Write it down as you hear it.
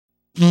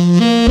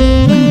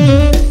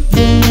The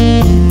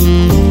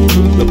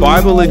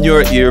Bible in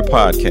Your Ear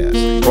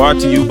podcast, brought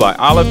to you by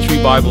Olive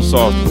Tree Bible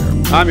Software.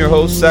 I'm your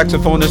host,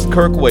 saxophonist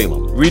Kirk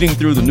Whalum, reading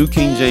through the New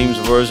King James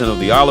Version of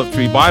the Olive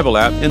Tree Bible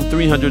app in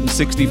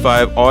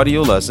 365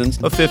 audio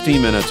lessons of 15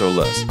 minutes or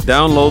less.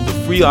 Download the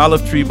free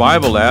Olive Tree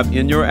Bible app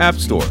in your app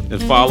store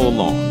and follow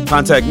along.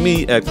 Contact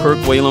me at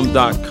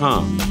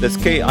kirkwhalum.com. That's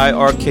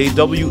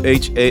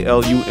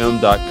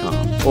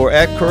KIRKWHALUM.com. Or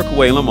at Kirk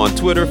Whalum on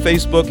Twitter,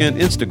 Facebook, and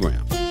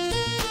Instagram.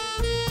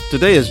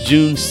 Today is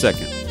June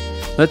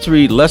 2nd. Let's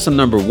read lesson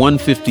number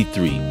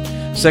 153.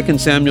 2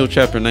 Samuel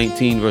chapter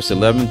 19, verse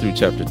 11 through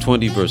chapter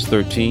 20, verse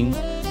 13.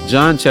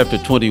 John chapter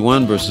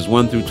 21, verses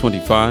 1 through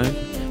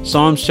 25.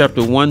 Psalms chapter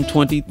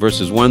 120,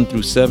 verses 1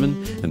 through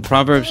 7. And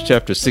Proverbs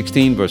chapter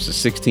 16, verses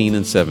 16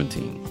 and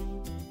 17.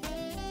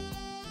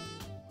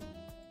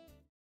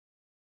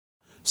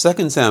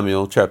 2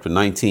 Samuel chapter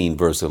 19,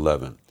 verse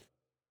 11.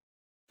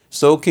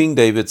 So King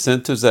David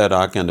sent to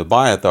Zadok and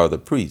Abiathar the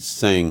priests,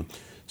 saying,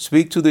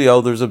 Speak to the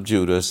elders of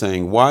Judah,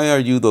 saying, Why are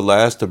you the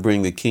last to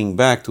bring the king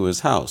back to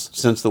his house,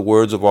 since the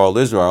words of all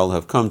Israel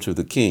have come to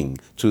the king,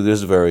 to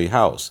this very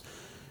house?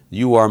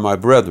 You are my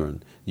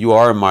brethren, you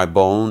are my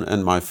bone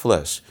and my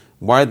flesh.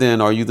 Why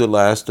then are you the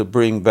last to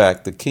bring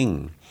back the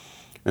king?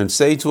 And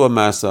say to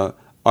Amasa,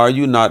 Are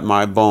you not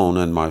my bone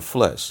and my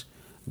flesh?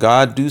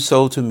 God, do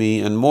so to me,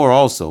 and more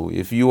also,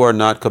 if you are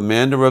not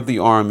commander of the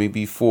army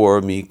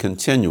before me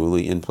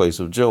continually in place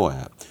of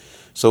Joab.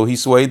 So he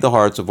swayed the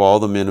hearts of all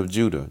the men of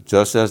Judah,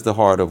 just as the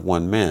heart of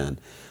one man,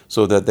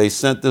 so that they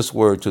sent this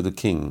word to the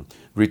king,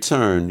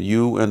 Return,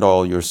 you and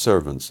all your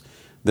servants.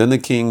 Then the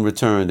king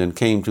returned and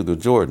came to the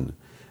Jordan.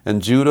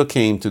 And Judah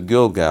came to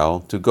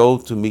Gilgal to go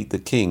to meet the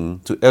king,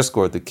 to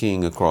escort the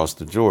king across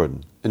the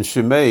Jordan. And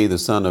Shimei, the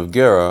son of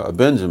Gera, a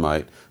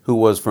Benjamite, who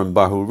was from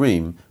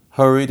Bahurim,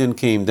 hurried and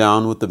came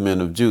down with the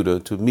men of Judah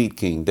to meet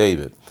King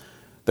David.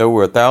 There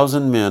were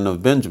 1,000 men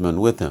of Benjamin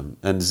with him,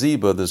 and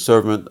Ziba, the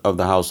servant of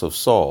the house of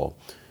Saul,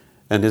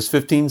 and his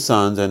 15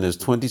 sons and his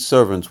 20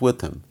 servants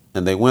with him,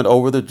 and they went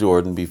over the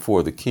Jordan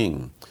before the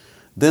king.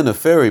 Then a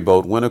ferry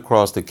boat went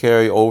across to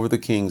carry over the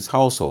king's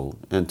household,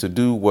 and to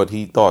do what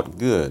he thought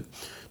good.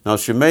 Now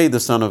Shimei, the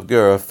son of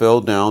Gera,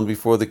 fell down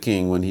before the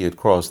king when he had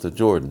crossed the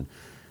Jordan.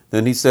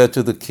 Then he said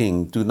to the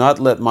king, Do not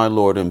let my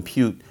lord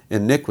impute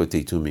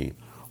iniquity to me,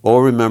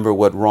 or remember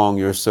what wrong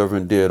your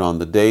servant did on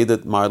the day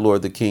that my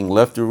lord the king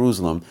left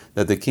Jerusalem,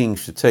 that the king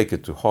should take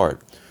it to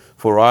heart.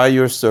 For I,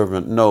 your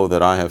servant, know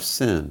that I have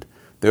sinned.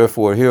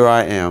 Therefore here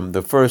I am,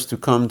 the first to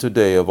come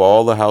today of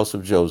all the house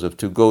of Joseph,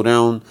 to go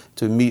down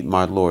to meet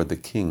my lord the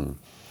king.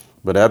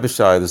 But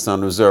Abishai the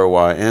son of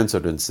Zeruiah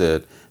answered and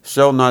said,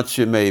 Shall not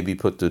Shimei be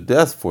put to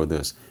death for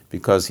this,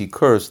 because he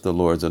cursed the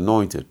Lord's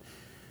anointed?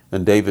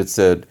 And David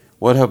said,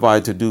 What have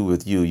I to do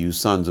with you, you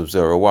sons of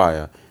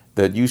Zeruiah,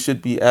 that you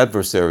should be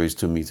adversaries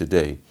to me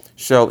today?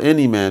 Shall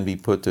any man be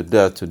put to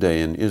death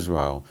today in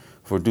Israel?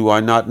 For do I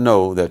not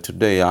know that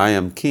today I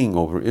am king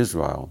over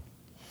Israel?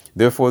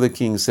 Therefore the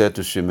king said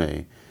to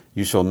Shimei,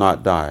 You shall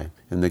not die.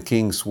 And the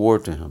king swore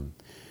to him.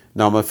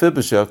 Now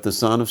Mephibosheth, the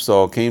son of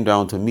Saul, came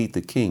down to meet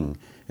the king,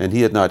 and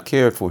he had not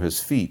cared for his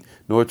feet,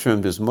 nor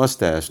trimmed his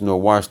mustache,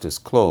 nor washed his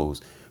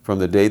clothes, from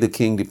the day the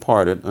king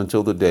departed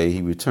until the day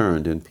he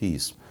returned in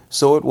peace.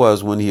 So it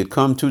was, when he had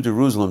come to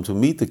Jerusalem to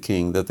meet the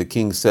king, that the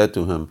king said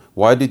to him,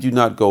 Why did you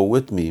not go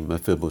with me,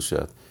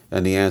 Mephibosheth?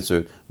 And he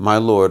answered, My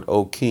lord,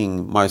 O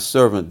king, my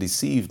servant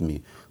deceived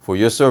me. For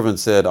your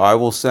servant said, I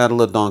will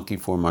saddle a donkey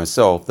for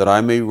myself, that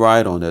I may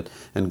ride on it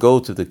and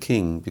go to the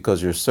king,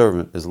 because your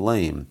servant is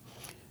lame.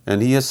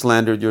 And he has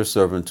slandered your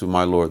servant to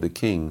my lord the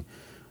king.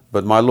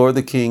 But my lord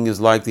the king is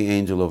like the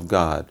angel of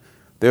God.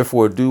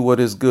 Therefore do what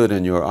is good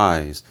in your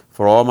eyes.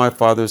 For all my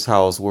father's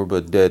house were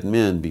but dead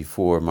men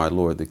before my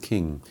lord the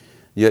king.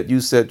 Yet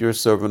you set your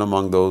servant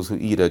among those who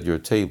eat at your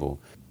table.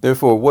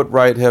 Therefore what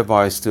right have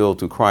I still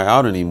to cry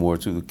out any more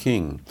to the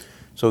king?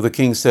 So the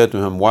king said to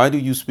him, Why do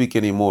you speak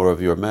any more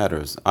of your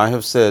matters? I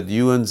have said,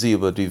 You and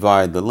Ziba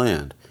divide the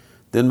land.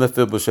 Then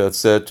Mephibosheth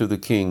said to the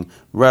king,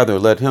 Rather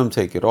let him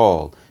take it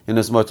all,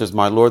 inasmuch as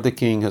my lord the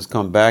king has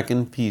come back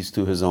in peace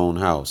to his own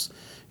house.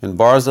 And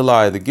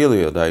Barzillai the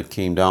Gileadite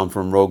came down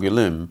from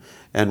Rogelim,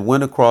 and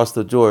went across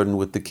the Jordan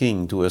with the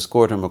king to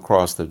escort him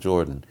across the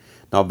Jordan.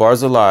 Now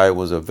Barzillai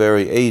was a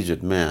very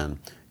aged man,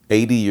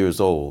 80 years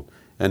old,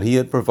 and he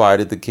had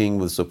provided the king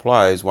with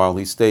supplies while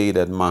he stayed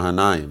at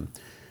Mahanaim,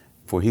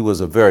 for he was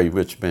a very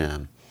rich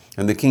man.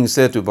 And the king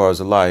said to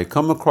Barzillai,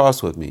 Come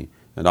across with me,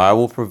 and I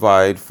will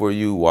provide for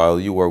you while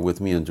you are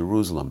with me in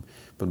Jerusalem.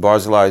 But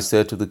Barzillai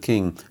said to the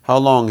king, How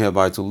long have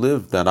I to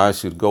live that I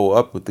should go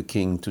up with the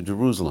king to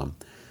Jerusalem?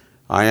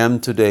 I am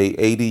today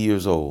 80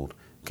 years old.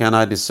 Can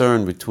I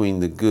discern between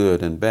the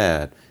good and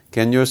bad?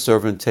 Can your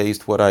servant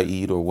taste what I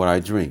eat or what I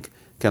drink?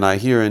 Can I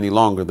hear any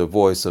longer the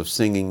voice of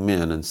singing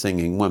men and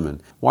singing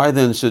women? Why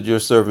then should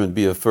your servant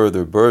be a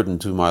further burden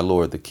to my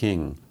lord the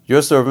king?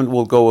 Your servant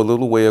will go a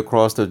little way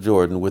across the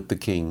Jordan with the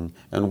king,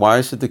 and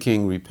why should the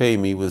king repay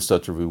me with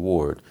such a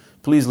reward?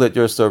 Please let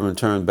your servant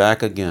turn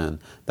back again,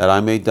 that I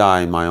may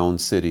die in my own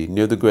city,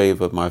 near the grave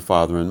of my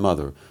father and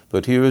mother.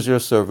 But here is your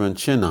servant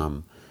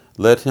Chinham.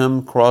 Let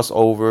him cross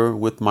over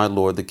with my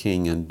lord the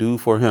king, and do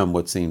for him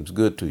what seems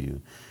good to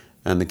you.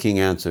 And the king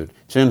answered,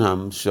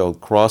 Chinham shall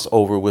cross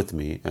over with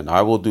me, and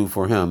I will do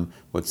for him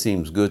what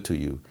seems good to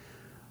you.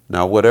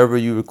 Now whatever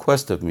you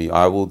request of me,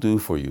 I will do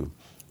for you.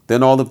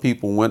 Then all the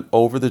people went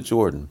over the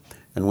Jordan.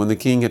 And when the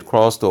king had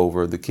crossed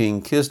over, the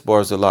king kissed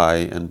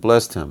Barzillai and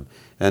blessed him,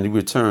 and he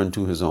returned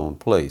to his own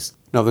place.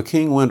 Now the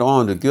king went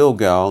on to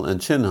Gilgal,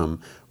 and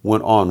Chinham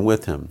went on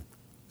with him.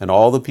 And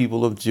all the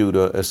people of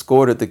Judah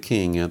escorted the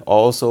king, and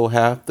also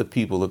half the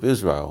people of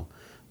Israel.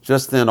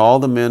 Just then all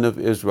the men of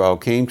Israel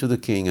came to the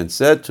king and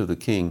said to the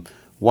king,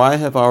 Why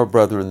have our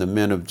brethren the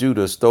men of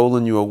Judah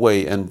stolen you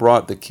away and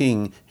brought the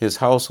king, his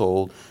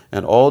household,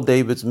 and all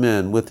David's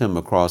men with him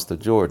across the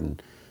Jordan?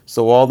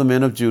 So all the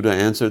men of Judah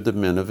answered the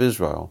men of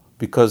Israel,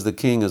 Because the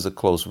king is a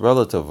close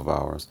relative of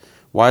ours.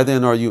 Why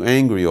then are you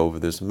angry over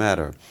this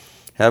matter?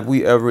 Have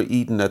we ever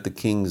eaten at the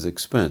king's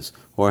expense,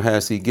 or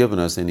has he given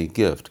us any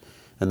gift?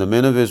 And the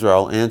men of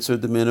Israel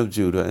answered the men of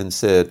Judah and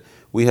said,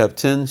 We have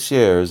 10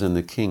 shares in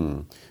the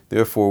king.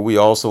 Therefore we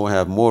also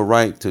have more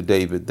right to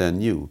David than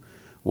you.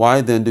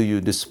 Why then do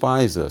you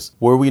despise us?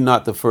 Were we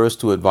not the first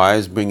to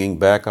advise bringing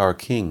back our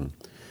king?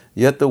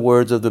 Yet the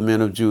words of the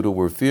men of Judah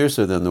were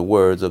fiercer than the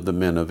words of the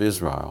men of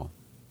Israel.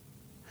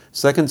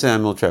 2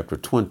 Samuel chapter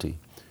 20.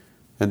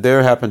 And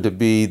there happened to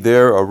be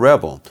there a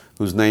rebel,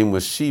 whose name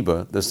was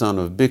Sheba, the son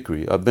of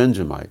Bichri, a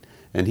Benjamite.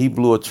 And he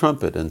blew a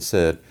trumpet and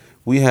said,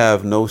 We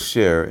have no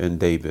share in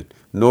David,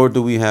 nor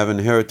do we have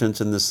inheritance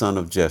in the son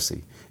of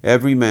Jesse.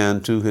 Every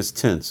man to his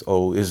tents,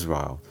 O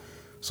Israel.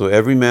 So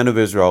every man of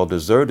Israel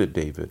deserted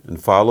David,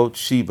 and followed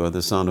Sheba,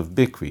 the son of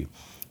Bichri.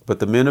 But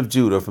the men of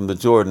Judah from the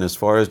Jordan as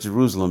far as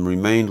Jerusalem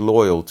remained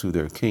loyal to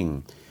their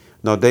king.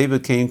 Now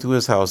David came to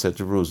his house at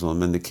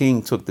Jerusalem, and the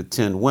king took the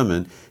 10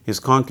 women, his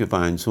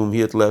concubines, whom he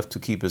had left to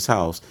keep his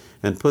house,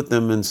 and put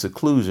them in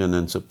seclusion,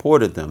 and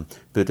supported them,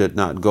 but did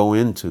not go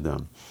into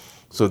them.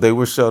 So they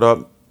were shut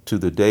up to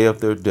the day of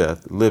their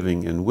death,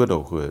 living in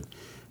widowhood.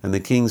 And the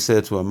king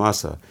said to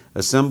Amasa,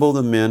 Assemble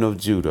the men of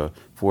Judah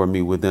for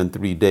me within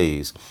 3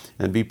 days,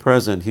 and be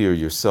present here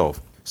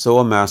yourself. So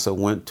Amasa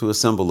went to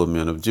assemble the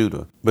men of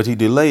Judah. But he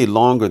delayed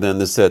longer than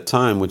the set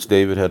time which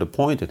David had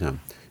appointed him.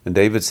 And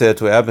David said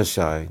to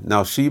Abishai,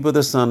 Now Sheba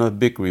the son of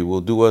Bichri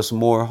will do us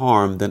more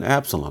harm than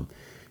Absalom.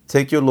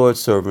 Take your lord's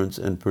servants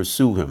and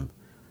pursue him,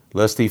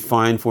 lest he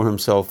find for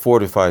himself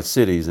fortified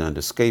cities and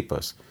escape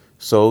us.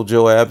 So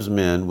Joab's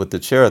men with the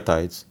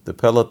Cherethites, the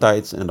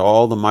Pelethites, and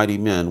all the mighty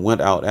men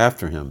went out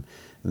after him,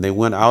 and they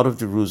went out of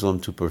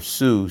Jerusalem to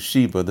pursue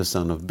Sheba the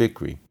son of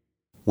Bichri.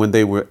 When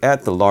they were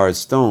at the large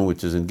stone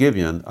which is in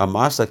Gibeon,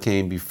 Amasa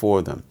came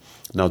before them.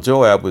 Now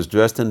Joab was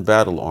dressed in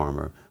battle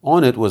armor.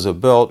 On it was a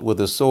belt with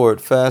a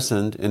sword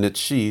fastened in its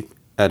sheath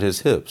at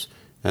his hips,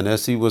 and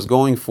as he was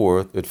going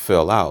forth, it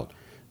fell out.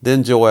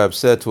 Then Joab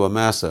said to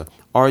Amasa,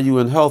 Are you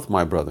in health,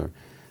 my brother?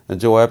 And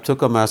Joab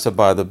took Amasa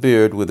by the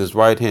beard with his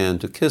right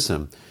hand to kiss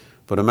him.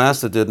 But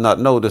Amasa did not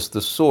notice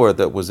the sword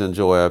that was in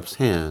Joab's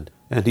hand,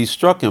 and he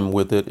struck him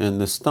with it in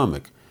the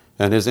stomach,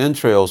 and his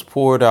entrails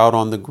poured out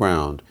on the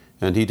ground,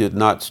 and he did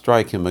not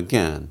strike him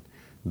again.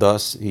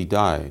 Thus he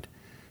died.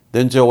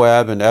 Then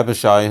Joab and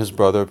Abishai his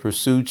brother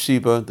pursued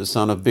Sheba the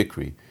son of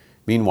Bichri.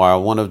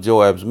 Meanwhile one of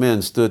Joab's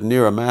men stood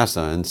near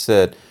Amasa and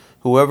said,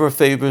 Whoever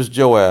favors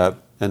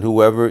Joab and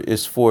whoever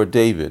is for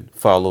David,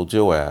 follow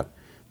Joab.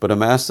 But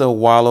Amasa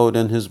wallowed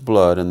in his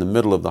blood in the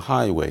middle of the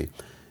highway.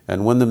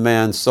 And when the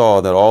man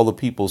saw that all the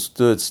people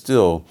stood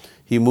still,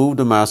 he moved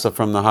Amasa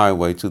from the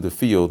highway to the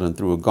field and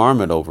threw a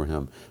garment over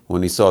him,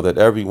 when he saw that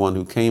everyone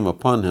who came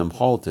upon him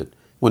halted.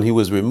 When he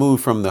was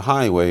removed from the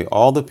highway,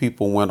 all the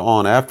people went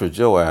on after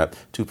Joab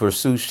to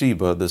pursue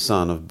Sheba the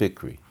son of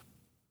Bichri.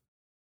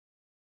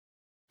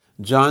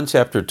 John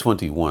chapter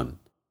 21.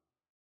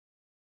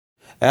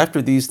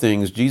 After these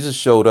things, Jesus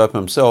showed up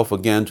himself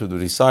again to the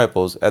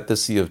disciples at the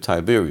Sea of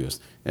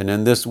Tiberias, and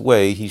in this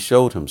way he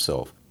showed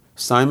himself.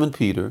 Simon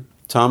Peter,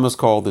 Thomas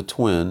called the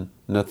twin,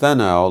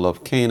 Nathanael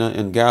of Cana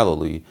in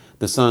Galilee,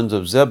 the sons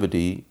of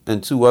Zebedee,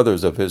 and 2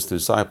 others of his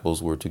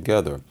disciples were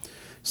together.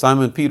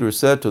 Simon Peter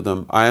said to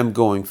them, I am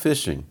going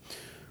fishing.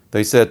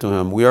 They said to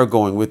him, We are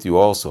going with you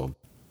also.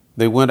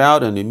 They went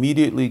out and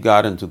immediately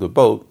got into the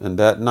boat, and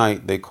that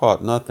night they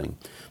caught nothing.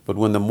 But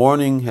when the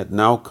morning had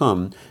now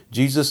come,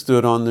 Jesus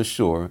stood on the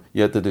shore,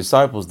 yet the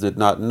disciples did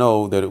not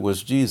know that it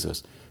was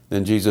Jesus.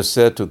 Then Jesus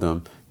said to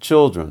them,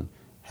 Children,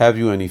 have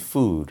you any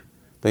food?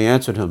 They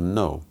answered him,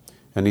 No.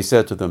 And he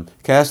said to them,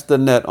 Cast the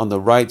net on the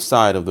right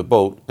side of the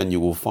boat, and you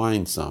will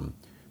find some.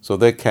 So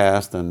they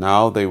cast, and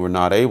now they were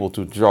not able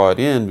to draw it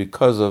in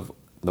because of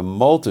the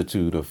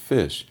multitude of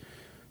fish.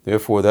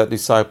 Therefore that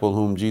disciple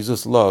whom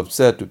Jesus loved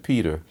said to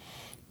Peter,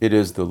 It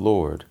is the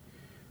Lord.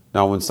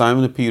 Now when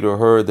Simon Peter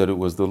heard that it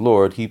was the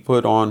Lord, he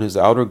put on his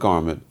outer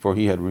garment, for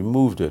he had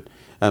removed it,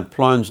 and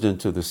plunged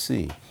into the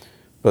sea.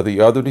 But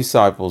the other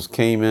disciples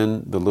came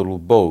in the little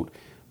boat,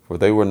 for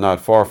they were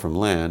not far from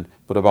land,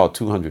 but about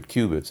 200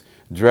 cubits,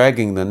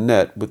 dragging the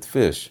net with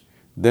fish.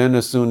 Then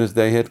as soon as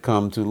they had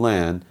come to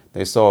land,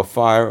 they saw a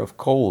fire of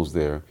coals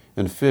there,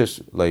 and fish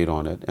laid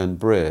on it, and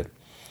bread.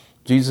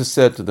 Jesus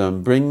said to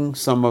them, "Bring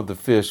some of the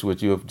fish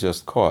which you have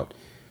just caught."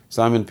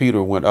 Simon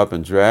Peter went up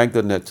and dragged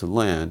the net to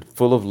land,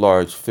 full of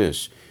large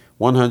fish,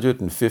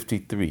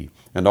 153.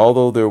 And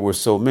although there were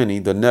so many,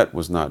 the net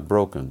was not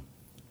broken.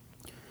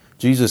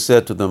 Jesus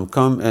said to them,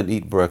 "Come and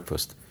eat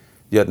breakfast."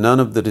 Yet none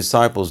of the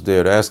disciples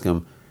dared ask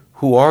him,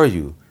 "Who are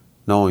you?"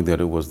 knowing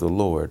that it was the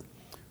Lord.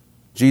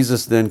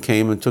 Jesus then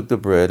came and took the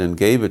bread and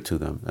gave it to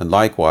them, and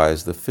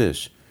likewise the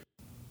fish.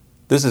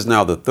 This is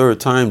now the third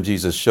time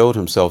Jesus showed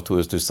himself to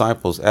his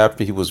disciples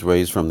after he was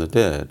raised from the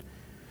dead.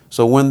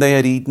 So when they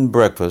had eaten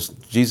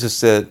breakfast, Jesus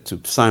said to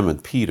Simon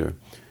Peter,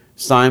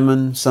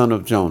 "Simon, son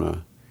of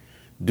Jonah,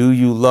 do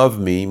you love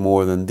me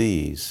more than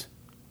these?"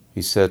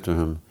 He said to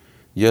him,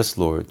 "Yes,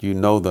 Lord, you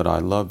know that I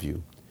love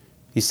you."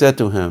 He said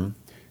to him,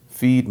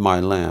 "Feed my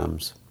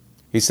lambs."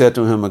 He said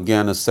to him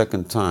again a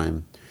second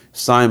time,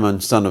 "Simon,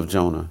 son of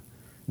Jonah,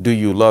 do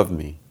you love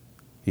me?"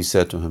 He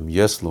said to him,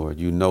 "Yes, Lord,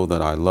 you know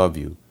that I love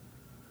you."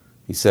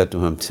 He said to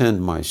him,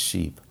 "Tend my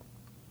sheep."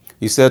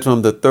 He said to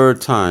him the third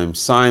time,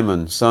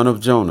 "Simon, son of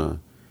Jonah,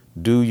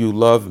 do you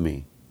love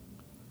me?"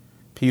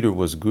 Peter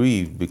was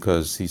grieved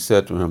because he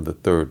said to him the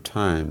third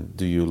time,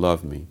 "Do you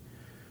love me?"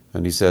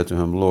 And he said to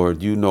him,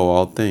 "Lord, you know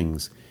all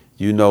things.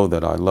 You know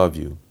that I love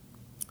you."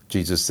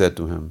 Jesus said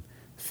to him,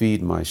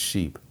 "Feed my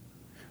sheep.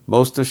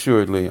 Most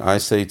assuredly, I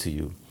say to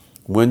you,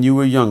 when you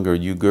were younger,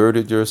 you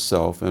girded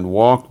yourself and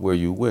walked where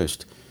you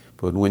wished.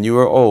 But when you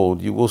are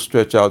old, you will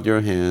stretch out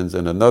your hands,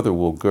 and another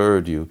will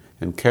gird you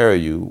and carry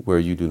you where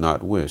you do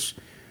not wish."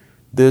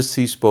 This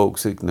he spoke,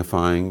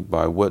 signifying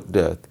by what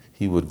death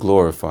he would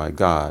glorify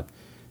God.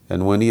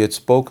 And when he had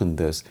spoken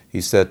this, he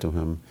said to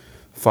him,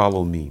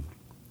 "Follow me."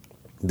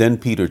 Then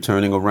Peter,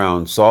 turning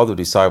around, saw the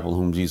disciple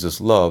whom Jesus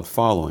loved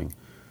following,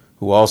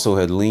 who also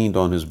had leaned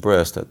on his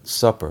breast at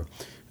supper,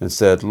 and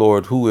said,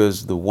 "Lord, who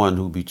is the one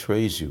who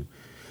betrays you?"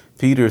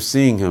 Peter,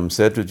 seeing him,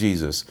 said to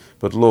Jesus,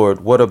 "But Lord,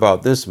 what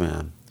about this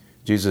man?"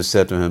 Jesus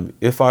said to him,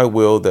 "If I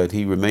will that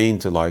he remain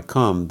till I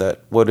come,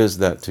 what is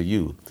that to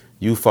you?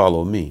 You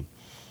follow me."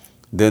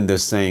 Then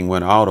this saying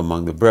went out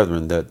among the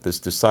brethren, that this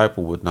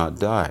disciple would not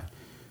die.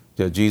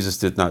 Yet Jesus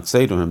did not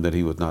say to him that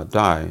he would not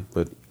die,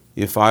 but,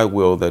 "If I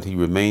will that he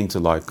remain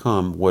till I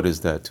come, what is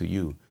that to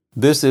you?"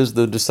 This is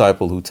the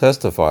disciple who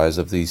testifies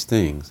of these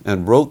things,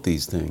 and wrote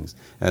these things,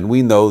 and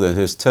we know that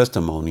his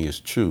testimony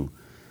is true.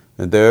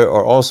 And there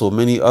are also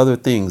many other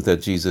things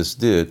that Jesus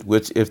did,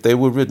 which, if they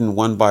were written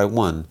one by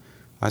one,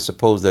 I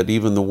suppose that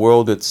even the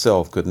world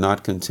itself could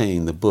not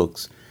contain the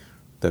books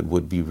that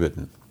would be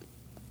written.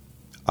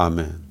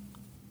 Amen.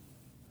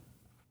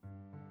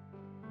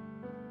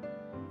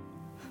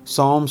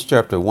 Psalms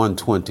chapter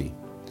 120.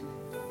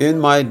 In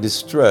my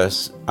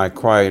distress I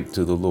cried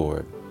to the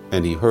Lord,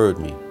 and he heard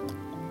me.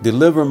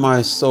 Deliver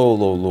my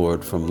soul, O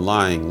Lord, from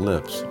lying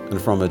lips,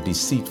 and from a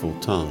deceitful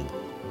tongue.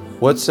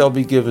 What shall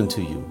be given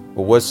to you,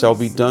 or what shall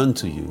be done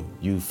to you,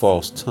 you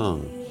false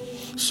tongue?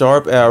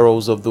 Sharp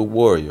arrows of the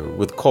warrior,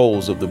 with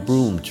coals of the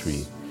broom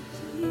tree.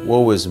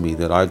 Woe is me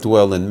that I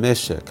dwell in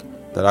Meshech,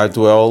 that I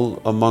dwell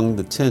among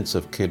the tents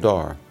of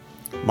Kedar.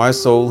 My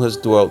soul has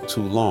dwelt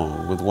too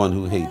long with one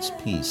who hates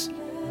peace.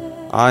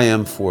 I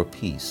am for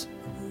peace,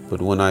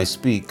 but when I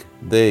speak,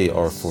 they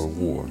are for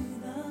war.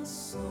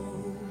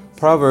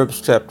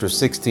 Proverbs chapter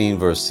 16,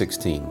 verse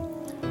 16.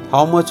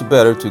 How much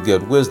better to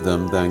get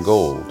wisdom than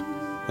gold,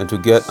 and to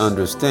get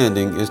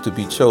understanding is to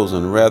be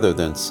chosen rather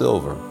than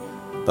silver.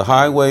 The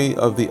highway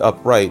of the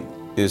upright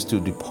is to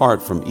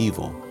depart from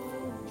evil.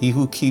 He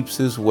who keeps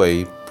his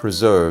way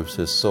preserves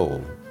his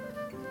soul.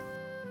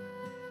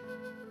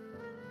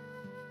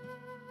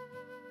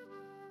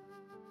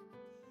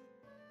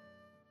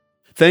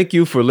 Thank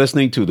you for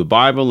listening to the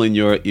Bible in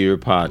Your Ear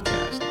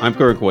podcast. I'm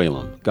Kirk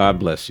Whalum. God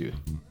bless you.